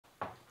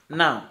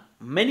Now,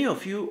 many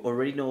of you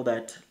already know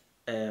that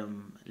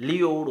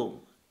Nio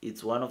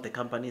is one of the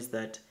companies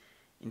that,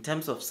 in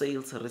terms of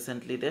sales,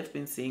 recently they've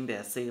been seeing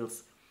their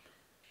sales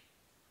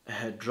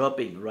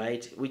dropping,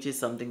 right? Which is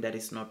something that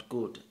is not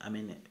good. I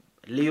mean,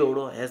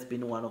 Nio has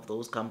been one of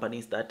those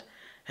companies that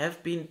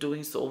have been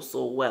doing so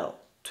well.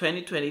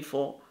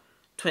 2024,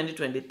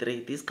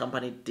 2023, this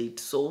company did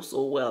so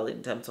well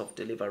in terms of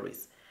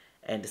deliveries,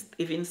 and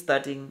even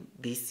starting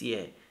this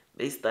year,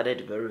 they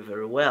started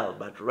very well.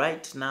 But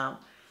right now,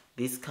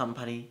 this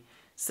company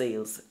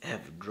sales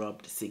have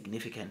dropped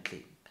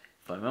significantly.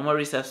 If my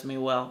memory serves me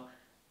well,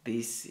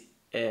 this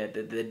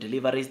the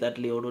deliveries that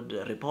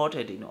Nio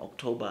reported in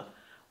October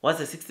was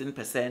a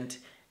 16%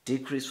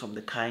 decrease from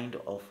the kind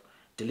of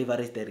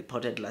deliveries they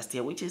reported last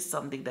year, which is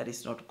something that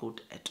is not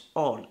good at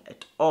all.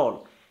 It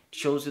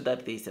shows you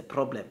that there is a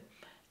problem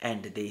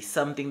and there is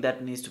something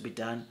that needs to be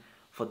done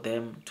for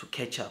them to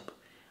catch up.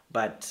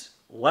 But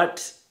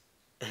what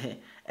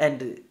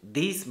and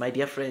this, my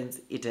dear friends,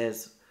 it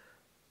has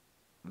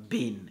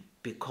been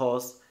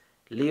because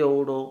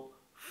Nio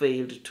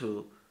failed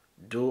to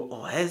do,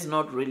 or has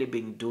not really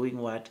been doing,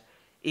 what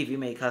EV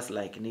makers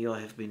like Nio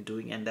have been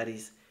doing, and that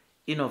is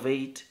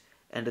innovate,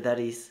 and that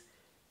is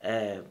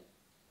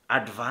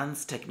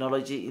advanced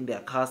technology in their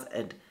cars,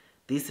 and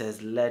this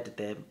has led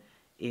them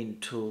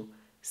into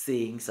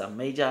seeing some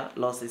major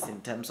losses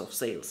in terms of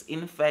sales.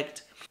 In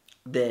fact,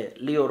 the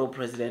Nio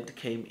president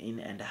came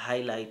in and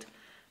highlight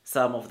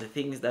some of the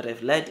things that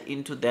have led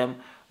into them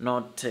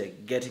not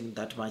getting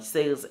that much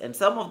sales, and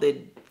some of the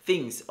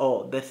things,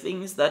 or the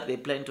things that they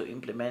plan to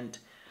implement,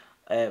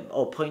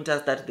 or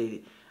pointers that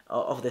they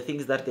of the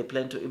things that they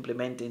plan to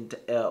implement, in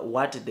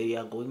what they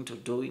are going to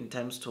do in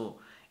terms to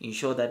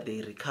ensure that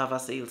they recover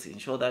sales,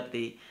 ensure that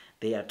they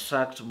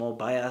attract more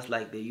buyers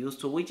like they used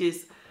to, which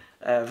is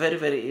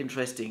very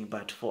interesting.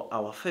 But for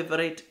our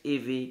favorite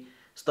EV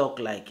stock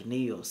like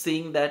Nio,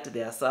 seeing that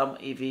there are some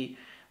EV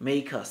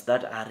makers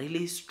that are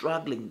really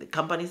struggling, the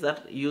companies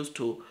that used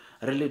to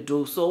really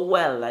do so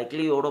well like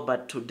Nio,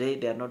 but today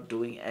they are not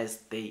doing as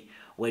they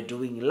were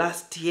doing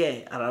last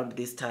year around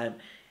this time,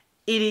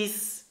 it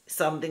is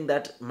something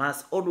that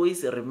must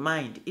always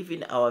remind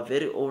even our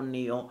very own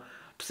Nio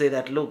to say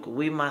that, look,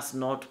 we must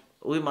not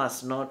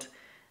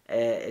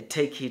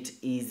take it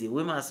easy,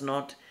 we must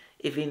not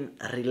even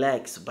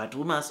relax, but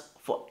we must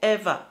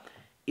forever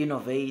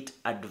innovate,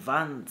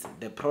 advance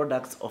the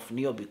products of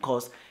Nio,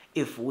 because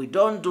if we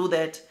don't do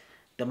that,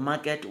 the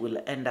market will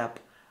end up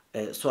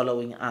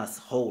swallowing us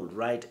whole,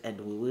 right? And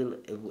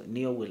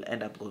Nio will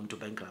end up going to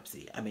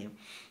bankruptcy. I mean,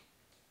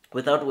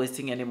 without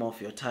wasting any more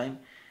of your time,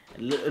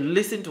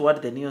 listen to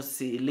what the Nio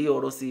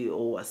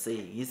CEO was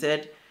saying. He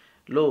said,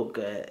 look,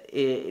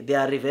 they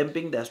are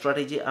revamping their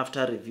strategy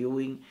after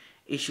reviewing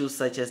issues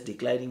such as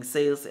declining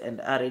sales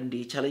and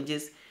R&D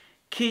challenges.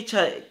 Key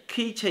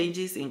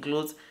changes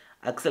include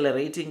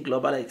accelerating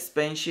global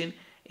expansion,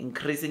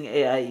 increasing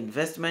AI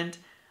investment.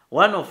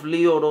 One of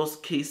Nio's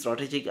key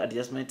strategic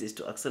adjustments is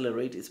to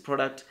accelerate its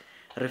product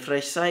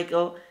refresh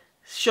cycle,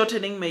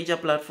 shortening major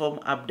platform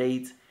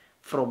updates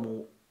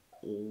from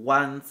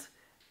once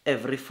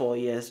every 4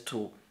 years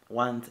to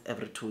once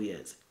every 2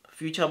 years.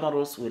 Future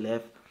models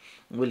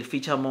will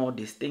feature more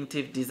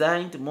distinctive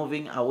design,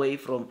 moving away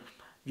from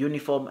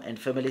uniform and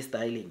family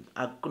styling.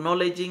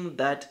 Acknowledging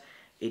that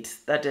it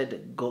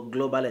started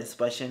global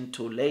expansion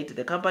too late,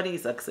 the company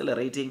is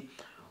accelerating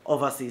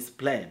overseas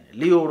plan.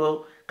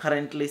 Nio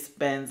currently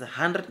spends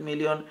 100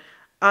 million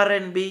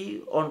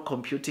RMB on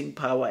computing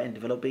power and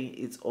developing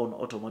its own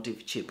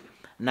automotive chip.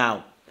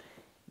 Now,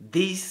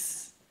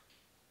 this,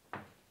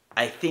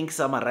 I think,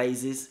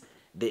 summarizes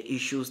the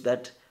issues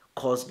that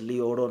caused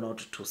Nio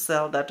not to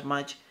sell that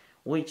much,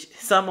 which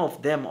some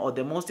of them, or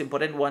the most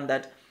important one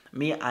that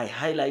I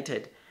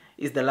highlighted,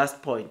 is the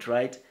last point,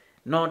 right?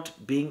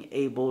 Not being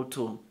able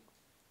to,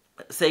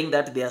 saying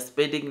that they are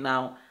spending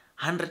now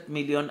 100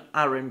 million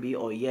RMB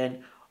or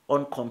yen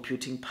on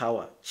computing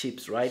power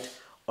chips, right?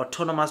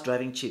 Autonomous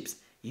driving chips.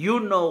 You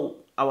know,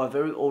 our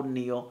very own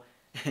Nio.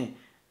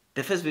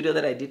 The first video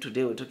that I did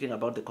today, we're talking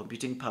about the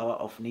computing power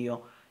of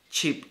Nio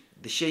chip,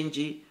 the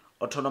Shenji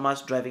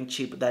autonomous driving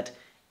chip that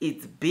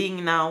is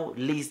being now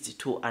leased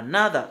to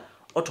another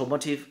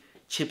automotive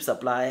chip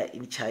supplier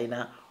in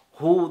China,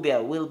 who they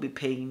will be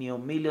paying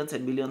Nio millions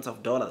and millions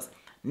of dollars.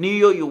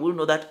 Nio, you will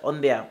know that on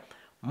their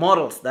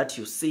models that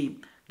you see,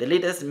 the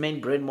latest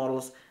main brand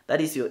models, that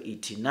is your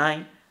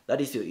ET9, that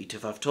is your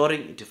ET5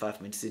 Touring,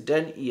 ET5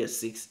 Mid-Sedan,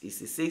 ES6,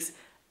 EC6,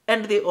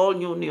 and the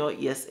all-new Nio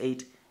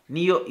ES8.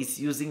 Nio is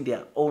using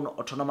their own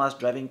autonomous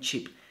driving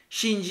chip,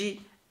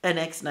 Shenji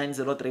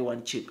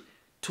NX9031 chip,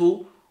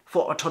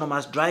 for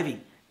autonomous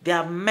driving. They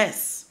are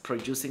mass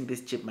producing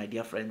this chip, my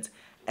dear friends,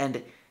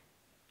 and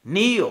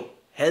Nio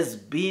has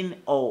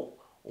been, or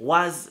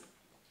was,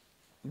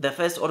 the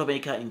first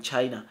automaker in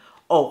China,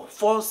 or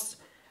first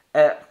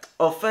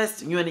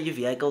new energy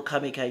vehicle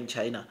car maker in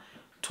China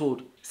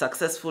to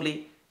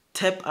successfully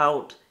tap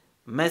out,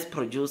 mass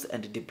produce,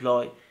 and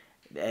deploy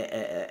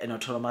an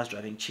autonomous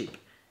driving chip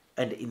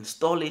and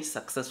install it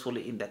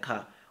successfully in the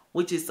car,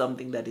 which is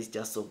something that is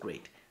just so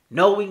great.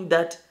 knowing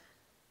that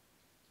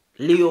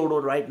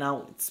Nio right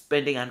now is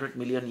spending 100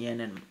 million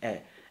yen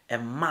a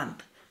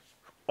month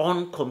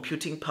on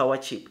computing power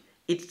chip.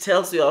 It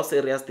tells you how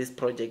serious this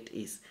project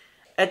is.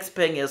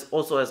 Xpeng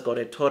also has got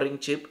a Turing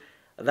chip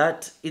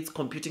that its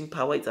computing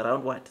power is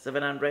around what,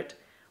 700?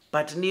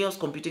 But Nio's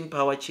computing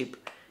power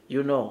chip,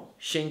 you know,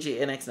 Shenji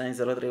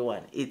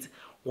NX9031, it's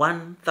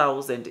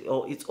 1000,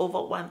 or it's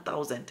over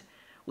 1000,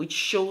 which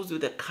shows you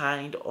the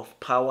kind of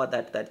power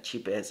that that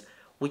chip has,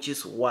 which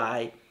is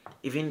why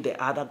even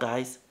the other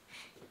guys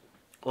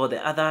or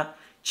the other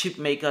chip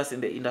makers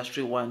in the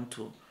industry want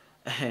to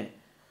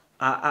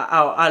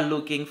are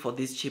looking for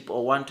this chip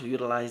or want to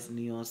utilize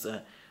Nio's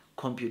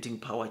computing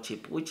power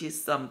chip, which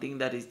is something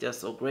that is just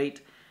so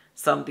great,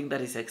 something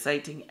that is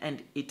exciting,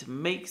 and it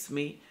makes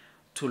me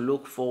to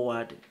look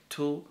forward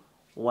to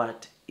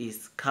what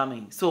is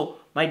coming. So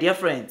my dear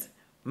friends,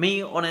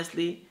 me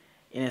honestly,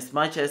 in as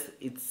much as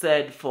it's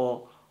said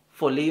for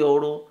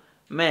Nio,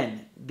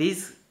 man,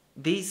 this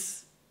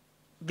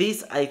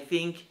I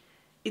think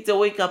it's a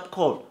wake-up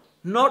call,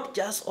 not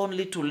just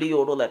only to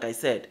Nio, like I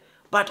said,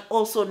 but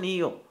also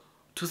Nio,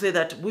 to say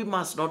that we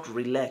must not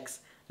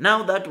relax.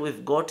 Now that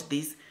we've got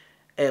this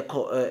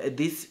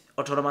this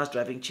autonomous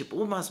driving chip,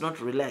 we must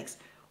not relax.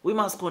 We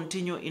must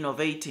continue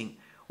innovating.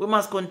 We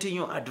must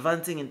continue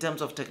advancing in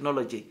terms of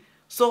technology,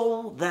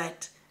 so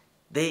that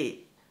the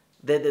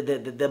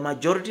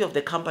majority of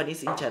the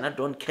companies in China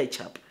don't catch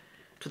up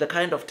to the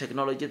kind of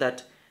technology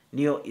that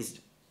Nio is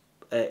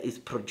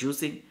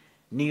producing,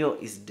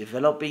 Nio is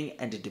developing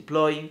and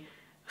deploying,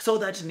 so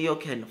that Nio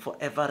can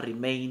forever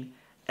remain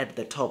at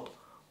the top,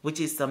 which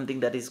is something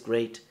that is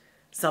great,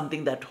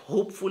 something that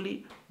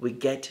hopefully we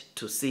get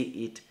to see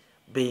it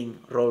being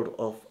rolled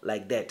off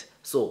like that.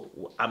 So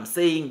I'm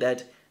saying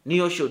that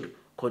Nio should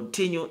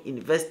continue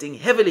investing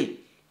heavily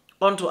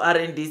onto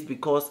R&Ds,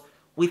 because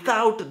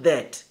without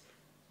that,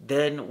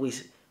 then we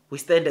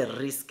stand a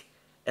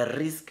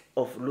risk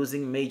of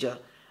losing major,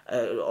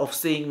 of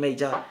seeing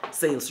major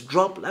sales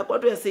drop, like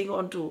what we are seeing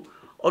onto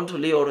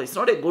Nio. It's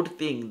not a good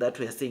thing that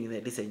we are seeing,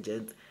 ladies and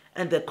gents.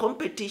 And the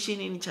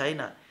competition in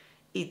China,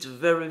 it's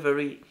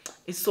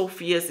it's so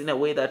fierce in a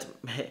way that,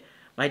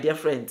 my dear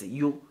friends,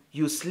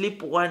 you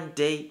sleep one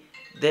day.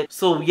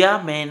 So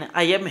yeah, man,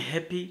 I am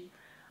happy,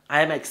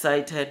 I am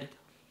excited.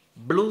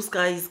 Blue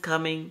sky is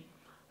coming,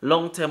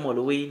 long term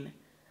will win,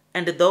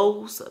 and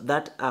those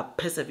that are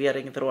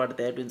persevering throughout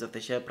the headwinds of the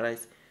share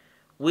price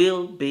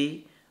will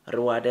be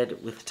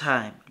rewarded with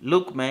time.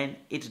 Look, man,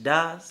 it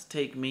does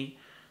take me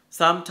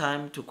some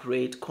time to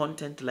create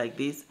content like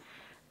this,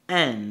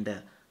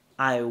 and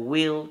I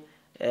will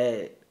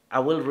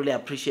really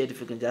appreciate if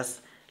you can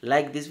just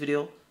like this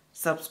video,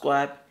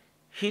 subscribe,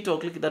 hit or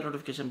click that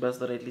notification bell so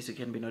that at least you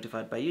can be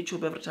notified by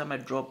YouTube every time I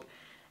drop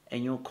a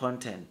new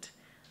content.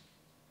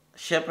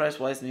 Share price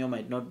wise, Nio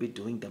might not be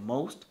doing the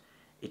most,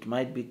 it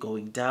might be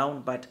going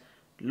down, but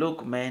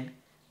look, man,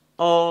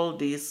 all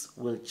this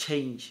will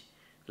change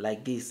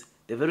like this.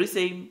 The very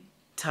same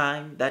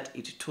time that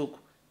it took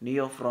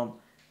Nio from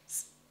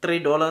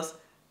 $3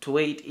 to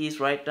where it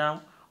is right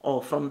now,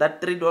 or from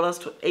that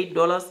 $3 to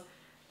 $8,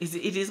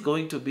 it is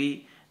going to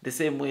be the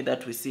same way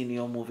that we see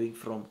Nio moving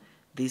from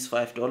these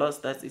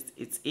 $5 that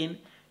it's in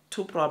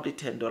to probably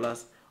 $10,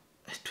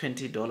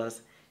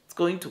 $20. It's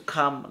going to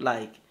come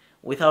like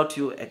without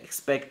you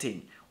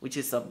expecting, which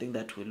is something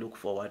that we look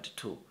forward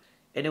to.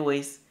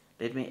 Anyways,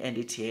 let me end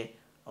it here.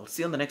 I'll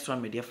see you on the next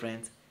one, my dear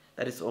friends.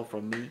 That is all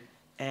from me,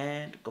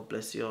 and God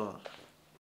bless you all.